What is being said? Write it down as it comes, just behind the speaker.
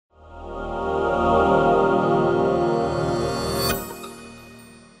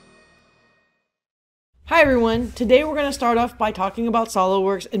Hi everyone, today we're going to start off by talking about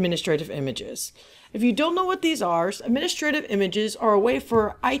SOLIDWORKS administrative images. If you don't know what these are, administrative images are a way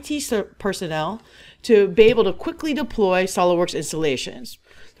for IT personnel to be able to quickly deploy SOLIDWORKS installations.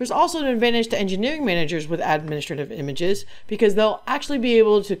 There's also an advantage to engineering managers with administrative images because they'll actually be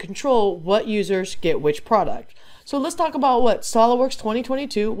able to control what users get which product. So let's talk about what SOLIDWORKS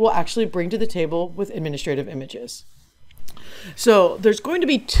 2022 will actually bring to the table with administrative images. So there's going to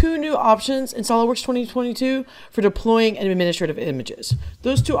be two new options in SOLIDWORKS 2022 for deploying administrative images.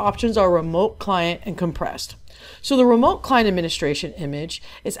 Those two options are remote client and compressed. So the remote client administration image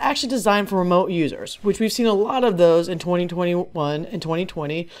is actually designed for remote users, which we've seen a lot of those in 2021 and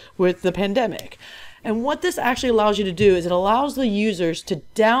 2020 with the pandemic. And what this actually allows you to do is it allows the users to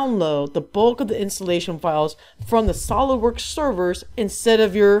download the bulk of the installation files from the SOLIDWORKS servers instead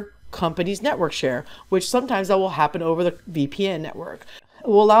of your company's network share, which sometimes that will happen over the VPN network. It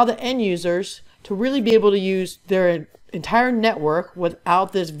will allow the end users to really be able to use their entire network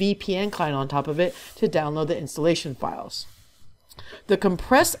without this VPN client on top of it to download the installation files. The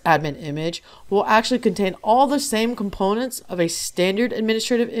compressed admin image will actually contain all the same components of a standard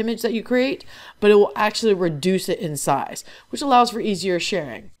administrative image that you create, but it will actually reduce it in size, which allows for easier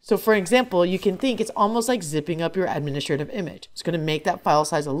sharing. So for example, you can think it's almost like zipping up your administrative image. It's going to make that file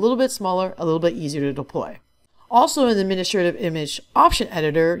size a little bit smaller, a little bit easier to deploy. Also in the administrative image option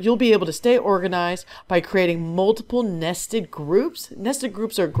editor, you'll be able to stay organized by creating multiple nested groups. Nested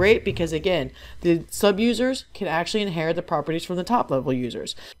groups are great because again, the sub-users can actually inherit the properties from the top level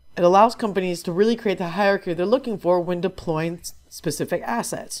users. It allows companies to really create the hierarchy they're looking for when deploying specific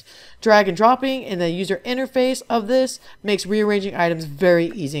assets. Drag and dropping in the user interface of this makes rearranging items very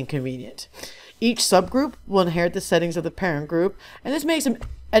easy and convenient. Each subgroup will inherit the settings of the parent group, and this makes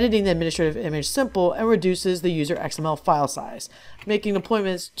editing the administrative image simple and reduces the user XML file size, making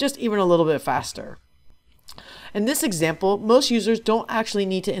deployments just even a little bit faster. In this example, most users don't actually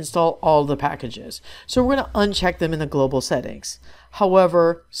need to install all the packages, so we're going to uncheck them in the global settings.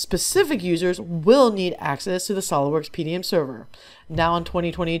 However, specific users will need access to the SOLIDWORKS PDM server. Now in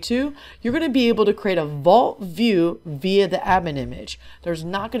 2022, you're going to be able to create a Vault View via the admin image. There's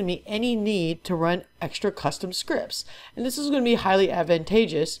not going to be any need to run extra custom scripts, and this is going to be highly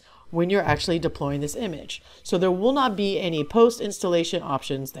advantageous when you're actually deploying this image. So there will not be any post-installation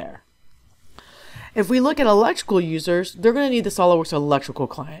options there. If we look at electrical users, they're going to need the SOLIDWORKS electrical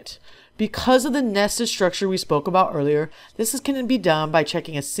client. Because of the nested structure we spoke about earlier, this can be done by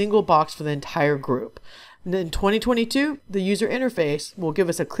checking a single box for the entire group. And in 2022, the user interface will give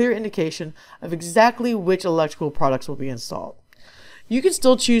us a clear indication of exactly which electrical products will be installed. You can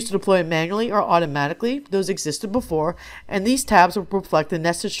still choose to deploy it manually or automatically. Those existed before, and these tabs will reflect the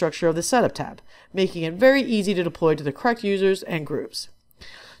nested structure of the setup tab, making it very easy to deploy to the correct users and groups.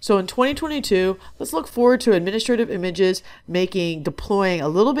 So in 2022, let's look forward to administrative images making deploying a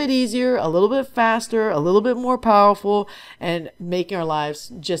little bit easier, a little bit faster, a little bit more powerful, and making our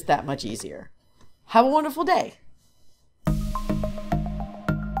lives just that much easier. Have a wonderful day.